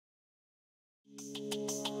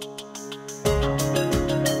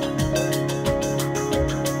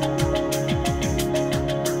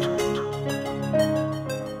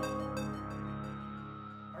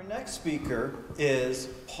is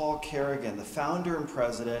Paul Kerrigan, the founder and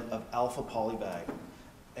president of Alpha Polybag.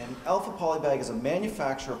 And Alpha Polybag is a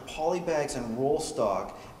manufacturer of polybags and roll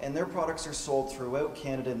stock, and their products are sold throughout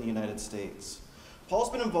Canada and the United States. Paul's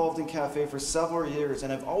been involved in Cafe for several years,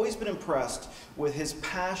 and I've always been impressed with his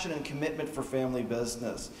passion and commitment for family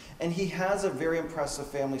business. And he has a very impressive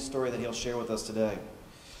family story that he'll share with us today.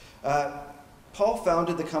 Paul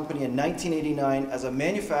founded the company in 1989 as a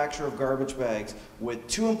manufacturer of garbage bags with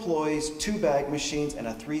 2 employees, 2 bag machines, and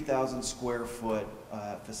a 3,000 square foot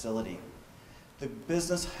facility. The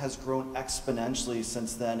business has grown exponentially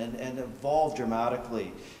since then and evolved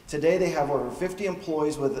dramatically. Today they have over 50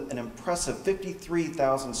 employees with an impressive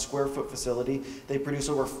 53,000 square foot facility. They produce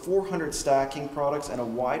over 400 stacking products and a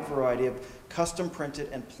wide variety of custom printed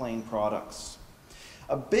and plain products.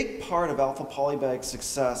 A big part of Alpha Polybag's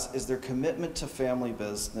success is their commitment to family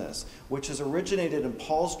business, which has originated in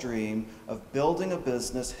Paul's dream of building a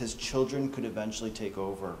business his children could eventually take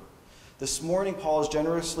over. This morning, Paul has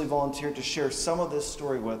generously volunteered to share some of this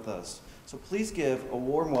story with us. So please give a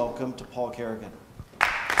warm welcome to Paul Kerrigan.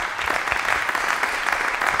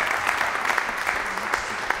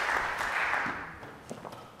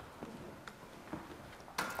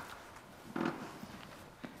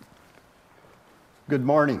 Good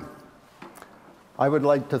morning. I would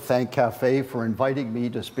like to thank Cafe for inviting me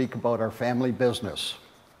to speak about our family business.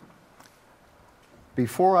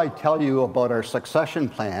 Before I tell you about our succession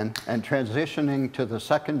plan and transitioning to the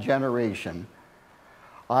 2nd generation,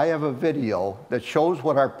 I have a video that shows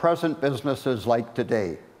what our present business is like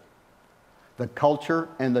today, the culture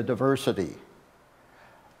and the diversity.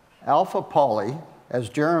 Alpha Poly, as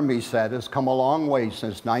Jeremy said, has come a long way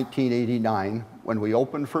since 1989 when we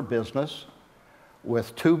opened for business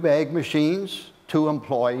with 2 bag machines, 2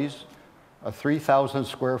 employees, a 3,000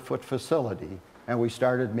 square foot facility, and we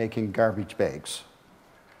started making garbage bags.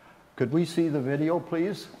 Could we see the video,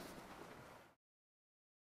 please?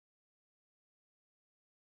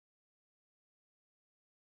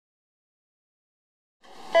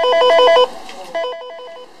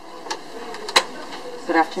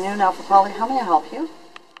 Good afternoon, Alpha Poly. How may I help you?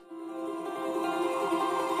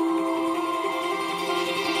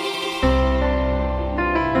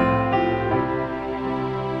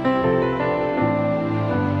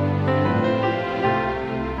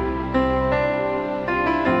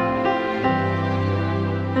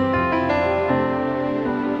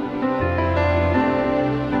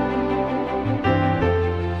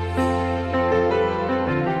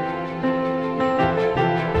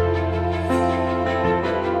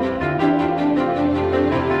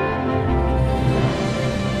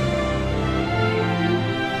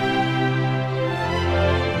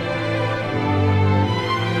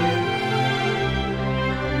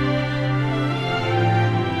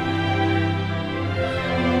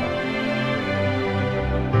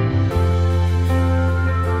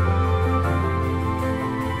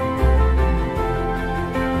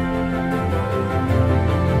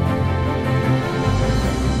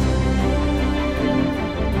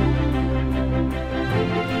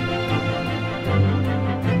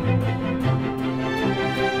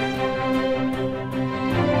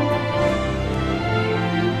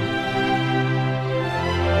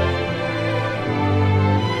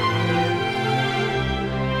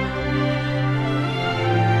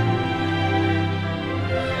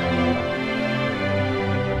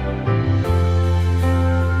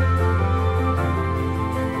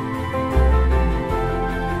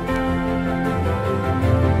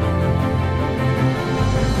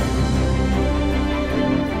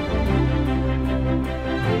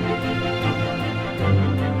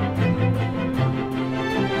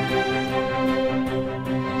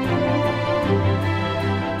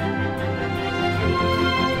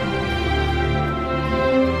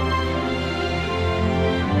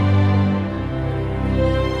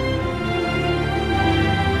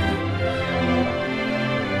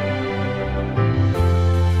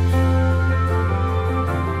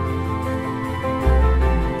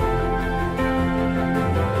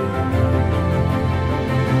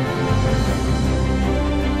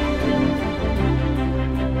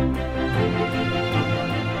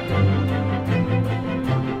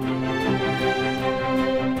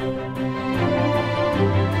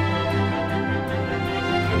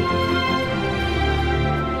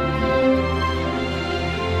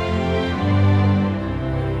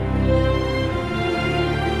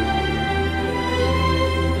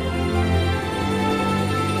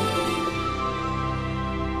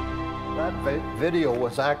 Video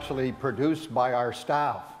was actually produced by our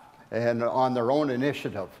staff and on their own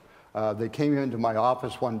initiative. They came into my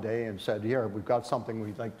office one day and said, "Here, we've got something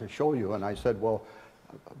we'd like to show you." And I said, "Well,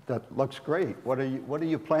 that looks great. What do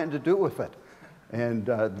you plan to do with it? And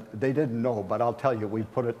they didn't know, but I'll tell you, we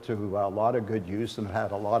put it to a lot of good use and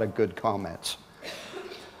had a lot of good comments.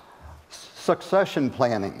 Succession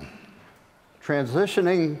planning,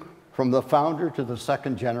 transitioning from the founder to the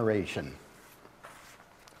second generation.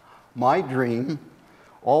 My dream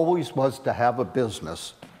always was to have a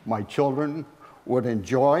business my children would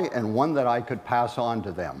enjoy and one that I could pass on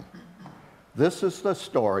to them. This is the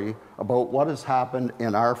story about what has happened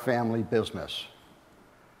in our family business.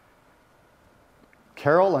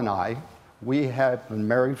 Carol and I, we have been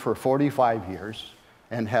married for 45 years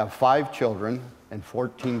and have 5 children and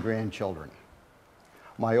 14 grandchildren.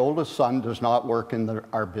 My oldest son does not work in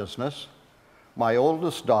our business. My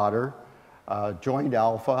oldest daughter joined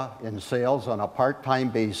Alpha in sales on a part-time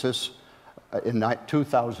basis in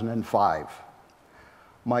 2005.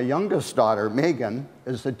 My youngest daughter, Megan,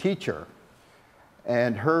 is a teacher,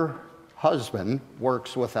 and her husband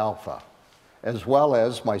works with Alpha, as well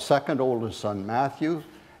as my second oldest son, Matthew,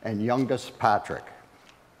 and youngest, Patrick.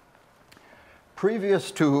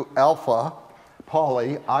 Previous to Alpha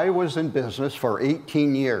Poly, I was in business for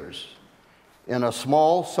 18 years in a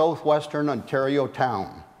small southwestern Ontario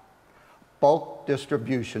town, bulk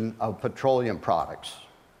distribution of petroleum products.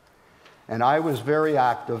 And I was very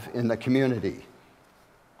active in the community.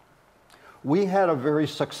 We had a very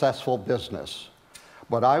successful business,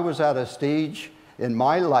 but I was at a stage in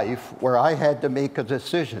my life where I had to make a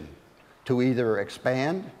decision to either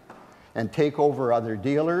expand and take over other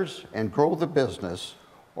dealers and grow the business,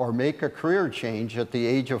 or make a career change at the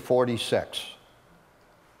age of 46.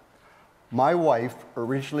 My wife,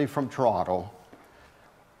 originally from Toronto,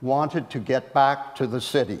 wanted to get back to the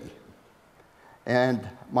city. And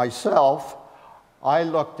myself, I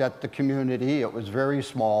looked at the community, it was very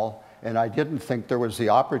small, and I didn't think there was the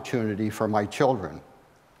opportunity for my children.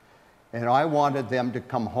 And I wanted them to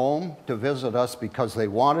come home to visit us because they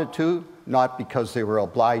wanted to, not because they were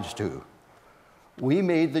obliged to. We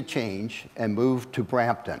made the change and moved to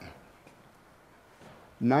Brampton.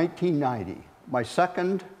 1990, my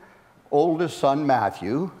second oldest son,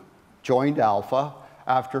 Matthew, joined Alpha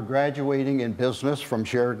after graduating in business from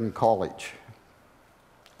Kerrigan College.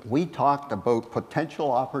 We talked about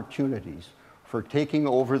potential opportunities for taking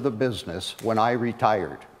over the business when I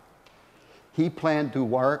retired. He planned to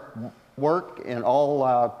work in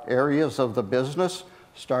all areas of the business,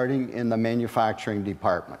 starting in the manufacturing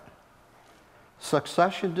department.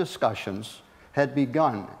 Succession discussions had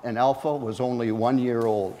begun, and Alpha was only 1 year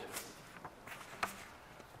old.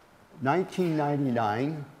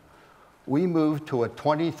 1999, we moved to a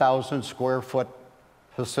 20,000 square foot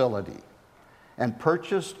facility and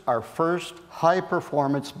purchased our first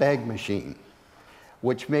high-performance bag machine,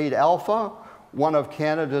 which made Alpha one of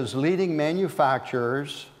Canada's leading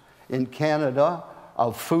manufacturers in Canada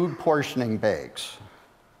of food portioning bags.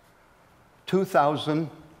 2000,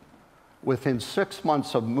 within 6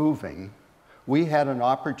 months of moving, we had an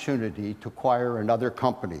opportunity to acquire another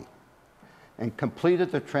company and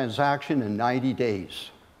completed the transaction in 90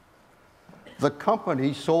 days. The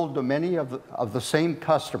company sold to many of the same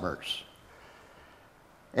customers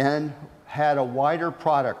and had a wider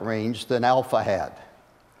product range than Alpha had.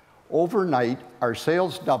 Overnight, our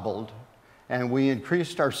sales doubled, and we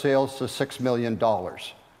increased our sales to $6 million.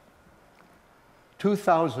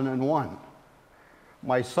 2001,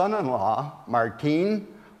 my son-in-law, Martin,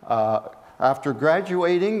 after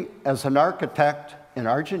graduating as an architect in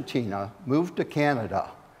Argentina, moved to Canada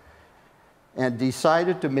and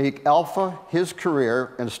decided to make Alpha his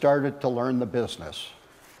career and started to learn the business.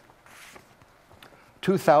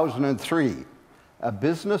 2003, a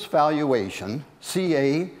business valuation,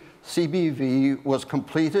 CBV, was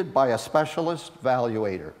completed by a specialist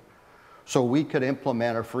valuator so we could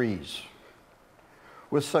implement a freeze.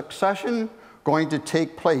 With succession going to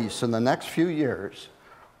take place in the next few years,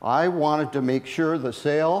 I wanted to make sure the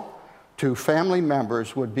sale to family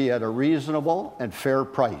members would be at a reasonable and fair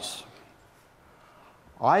price.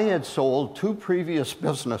 I had sold 2 previous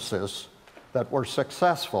businesses that were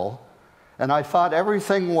successful, and I thought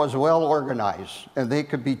everything was well organized and they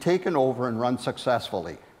could be taken over and run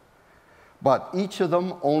successfully. But each of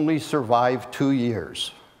them only survived 2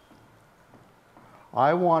 years.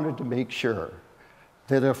 I wanted to make sure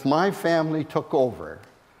that if my family took over,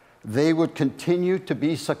 they would continue to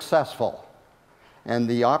be successful and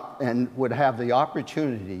would have the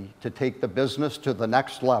opportunity to take the business to the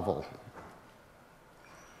next level.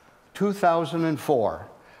 2004,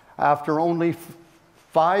 after only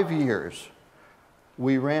 5 years,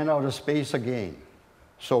 we ran out of space again,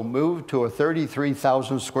 so moved to a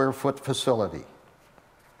 33,000 square foot facility.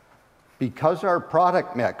 Because our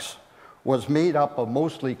product mix was made up of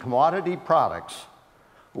mostly commodity products,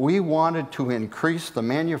 we wanted to increase the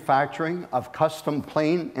manufacturing of custom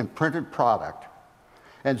plain and printed product,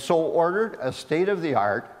 and so ordered a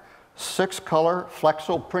state-of-the-art 6-color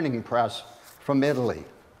flexo printing press from Italy.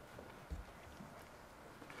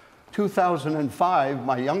 2005,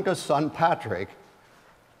 my youngest son, Patrick,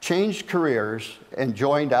 changed careers and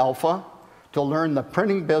joined Alpha to learn the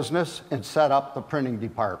printing business and set up the printing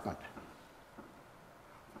department.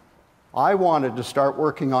 I wanted to start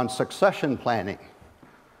working on succession planning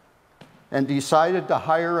and decided to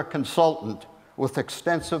hire a consultant with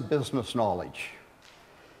extensive business knowledge.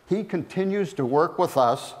 He continues to work with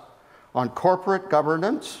us on corporate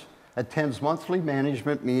governance, attends monthly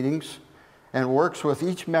management meetings, and works with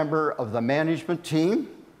each member of the management team.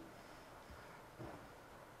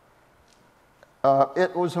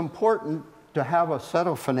 It was important to have a set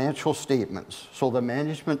of financial statements so the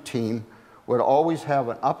management team would always have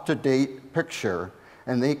an up-to-date picture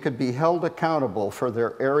and they could be held accountable for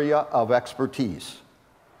their area of expertise.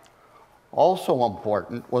 Also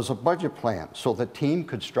important was a budget plan so the team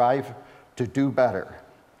could strive to do better.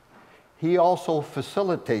 He also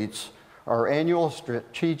facilitates our annual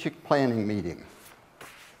strategic planning meeting.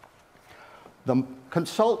 The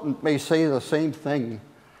consultant may say the same thing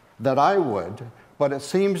that I would, but it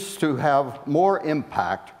seems to have more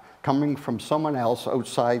impact coming from someone else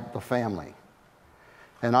outside the family.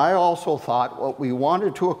 And I also thought what we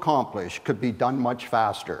wanted to accomplish could be done much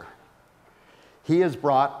faster. He has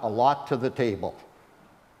brought a lot to the table.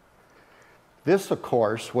 This, of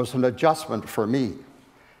course, was an adjustment for me,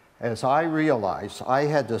 as I realized I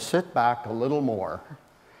had to sit back a little more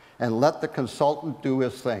and let the consultant do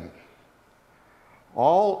his thing.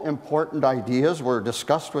 All important ideas were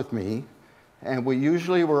discussed with me, and we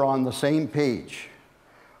usually were on the same page.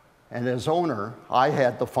 And as owner, I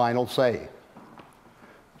had the final say.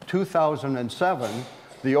 2007,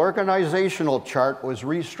 the organizational chart was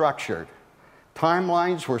restructured.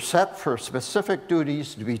 Timelines were set for specific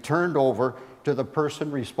duties to be turned over to the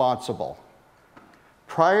person responsible.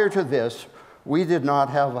 Prior to this, we did not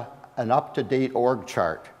have an up-to-date org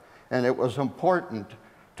chart, and it was important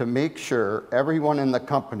to make sure everyone in the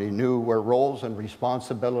company knew where roles and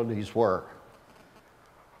responsibilities were.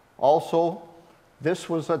 Also, this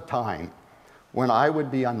was a time when I would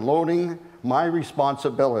be unloading my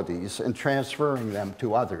responsibilities and transferring them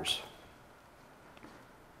to others.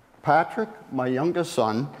 Patrick, my youngest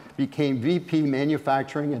son, became VP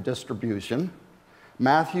Manufacturing and Distribution,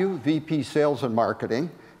 Matthew, VP Sales and Marketing,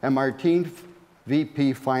 and Martine,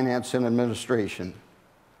 VP Finance and Administration.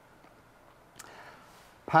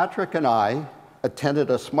 Patrick and I attended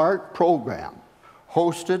a SMART program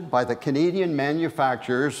hosted by the Canadian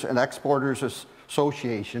Manufacturers and Exporters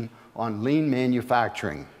Association on lean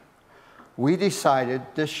manufacturing. We decided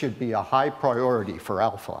this should be a high priority for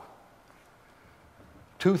Alpha.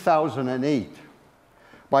 2008.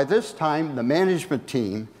 By this time, the management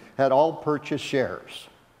team had all purchased shares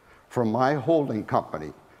from my holding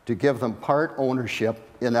company to give them part ownership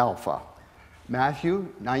in Alpha. Matthew,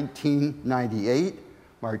 1998,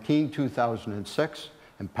 Martine, 2006,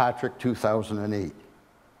 and Patrick, 2008.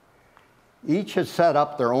 Each had set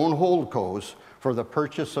up their own holdcos for the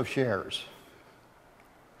purchase of shares.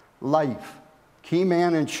 Life, key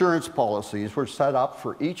man insurance policies were set up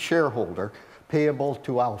for each shareholder payable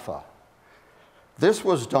to Alpha. This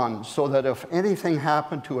was done so that if anything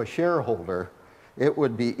happened to a shareholder, it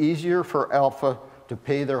would be easier for Alpha to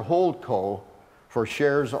pay their holdco for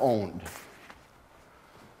shares owned.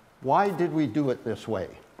 Why did we do it this way?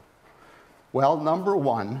 Well, number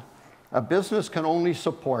one, a business can only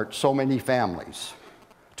support so many families.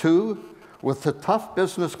 Two, with the tough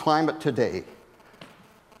business climate today,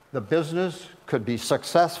 the business could be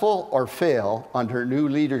successful or fail under new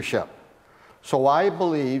leadership. So I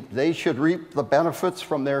believe they should reap the benefits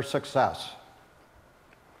from their success.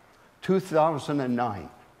 2009,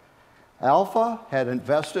 Alpha had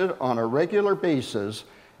invested on a regular basis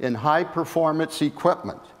in high-performance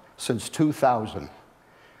equipment since 2000.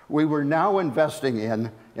 We were now investing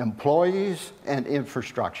in employees and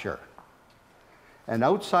infrastructure. An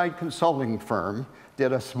outside consulting firm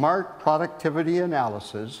did a SMART productivity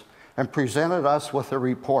analysis and presented us with a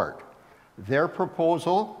report. Their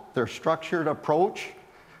proposal, their structured approach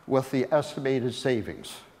with the estimated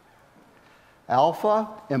savings. Alpha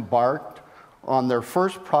embarked on their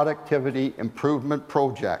first productivity improvement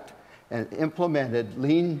project and implemented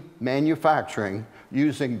lean manufacturing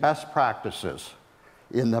using best practices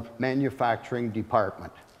in the manufacturing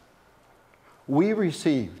department. We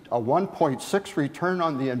received a 1.6 return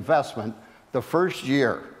on the investment the first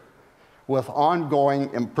year with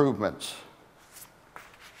ongoing improvements.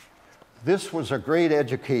 This was a great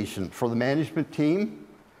education for the management team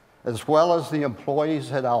as well as the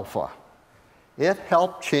employees at Alpha. It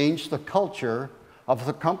helped change the culture of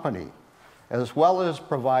the company, as well as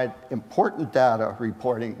provide important data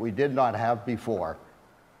reporting we did not have before.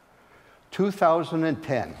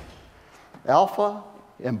 2010, Alpha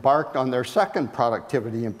embarked on their second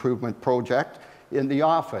productivity improvement project in the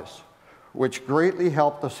office, which greatly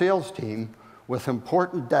helped the sales team with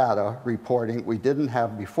important data reporting we didn't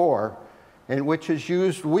have before, and which is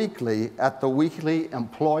used weekly at the weekly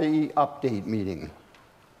employee update meeting.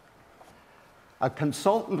 A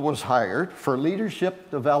consultant was hired for leadership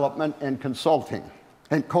development and coaching,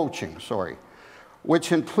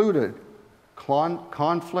 which included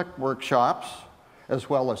conflict workshops, as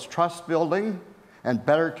well as trust building and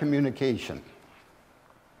better communication.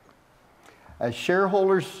 A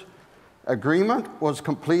shareholders' agreement was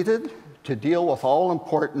completed to deal with all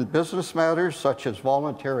important business matters such as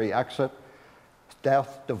voluntary exit,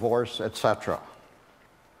 death, divorce, etc.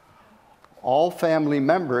 All family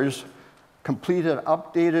members completed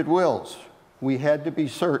updated wills. We had to be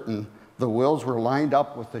certain the wills were lined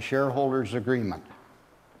up with the shareholders' agreement.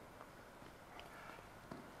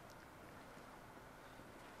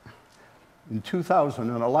 In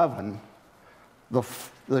 2011, the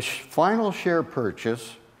final share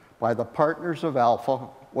purchase by the partners of Alpha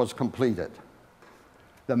was completed.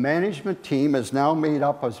 The management team is now made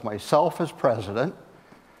up of myself as president,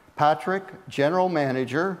 Patrick, general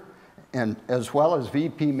manager, and as well as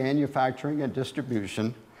VP Manufacturing and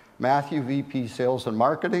Distribution, Matthew, VP Sales and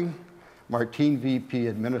Marketing, Martine, VP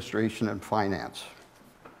Administration and Finance.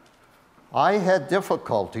 I had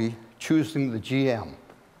difficulty choosing the GM,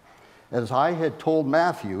 as I had told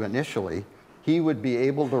Matthew initially he would be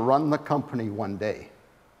able to run the company one day.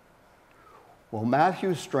 Well,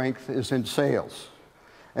 Matthew's strength is in sales,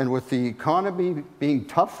 and with the economy being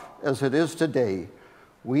tough as it is today,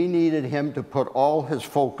 we needed him to put all his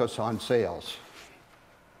focus on sales.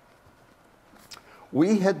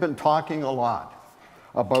 We had been talking a lot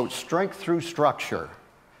about strength through structure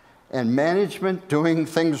and management doing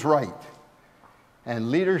things right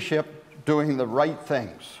and leadership doing the right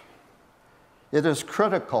things. It is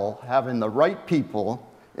critical having the right people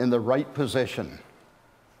in the right position.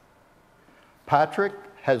 Patrick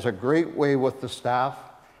has a great way with the staff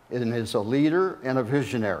and is a leader and a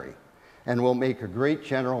visionary, and will make a great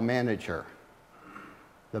general manager.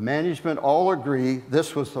 The management all agree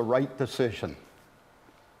this was the right decision.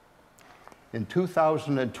 In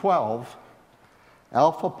 2012,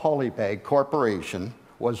 Alpha Polybag Corporation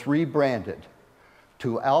was rebranded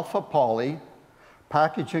to Alpha Poly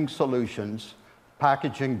Packaging Solutions,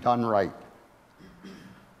 Packaging Done Right.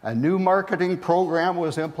 A new marketing program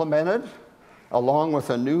was implemented, along with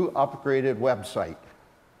a new upgraded website.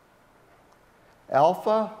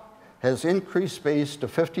 Alpha has increased space to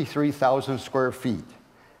 53,000 square feet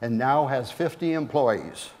and now has 50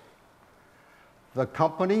 employees. The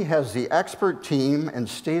company has the expert team and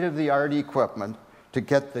state-of-the-art equipment to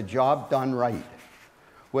get the job done right.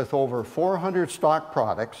 With over 400 stock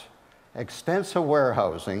products, extensive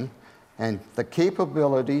warehousing, and the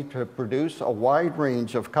capability to produce a wide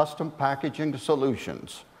range of custom packaging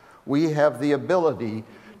solutions, we have the ability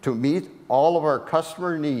to meet all of our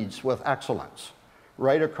customer needs with excellence,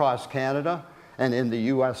 right across Canada and in the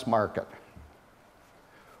US market.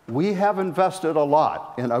 We have invested a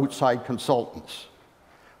lot in outside consultants.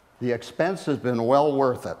 The expense has been well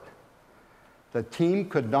worth it. The team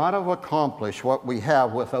could not have accomplished what we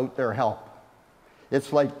have without their help.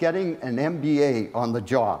 It's like getting an MBA on the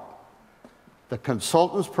job. The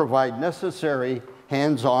consultants provide necessary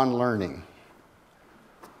hands-on learning.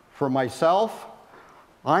 For myself,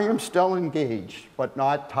 I am still engaged, but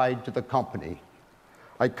not tied to the company.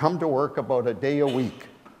 I come to work about a day a week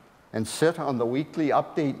and sit on the weekly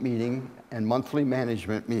update meeting and monthly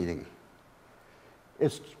management meeting.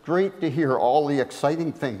 It's great to hear all the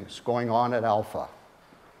exciting things going on at Alpha.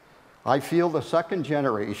 I feel the second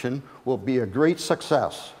generation will be a great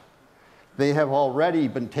success. They have already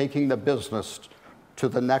been taking the business to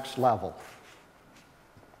the next level.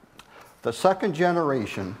 The second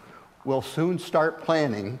generation will soon start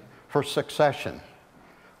planning for succession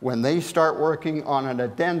when they start working on an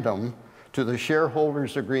addendum to the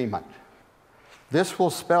shareholders' agreement. This will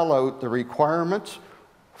spell out the requirements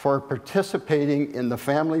for participating in the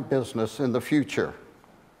family business in the future.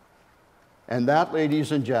 And that,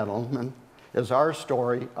 ladies and gentlemen, is our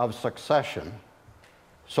story of succession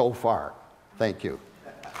so far. Thank you.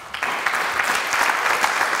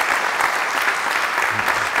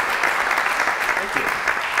 Thank you.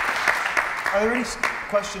 Are there any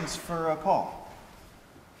questions for Paul?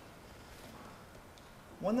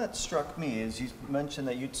 One that struck me is you mentioned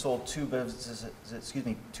that you'd sold two businesses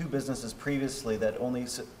previously that only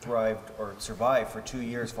thrived or survived for 2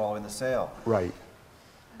 years following the sale. Right.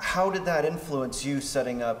 How did that influence you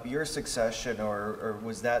setting up your succession, or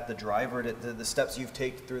was that the driver to the steps you've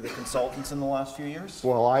taken through the consultants in the last few years?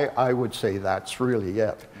 Well, I would say that's really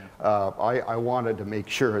it. I wanted to make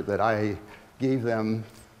sure that I gave them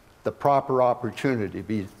the proper opportunity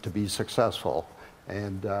to be successful.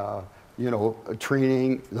 And, you know,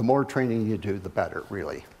 training, the more training you do, the better,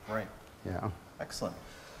 really. Right. Yeah. Excellent.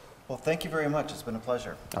 Well, thank you very much. It's been a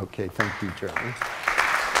pleasure. Okay, thank you, Jeremy.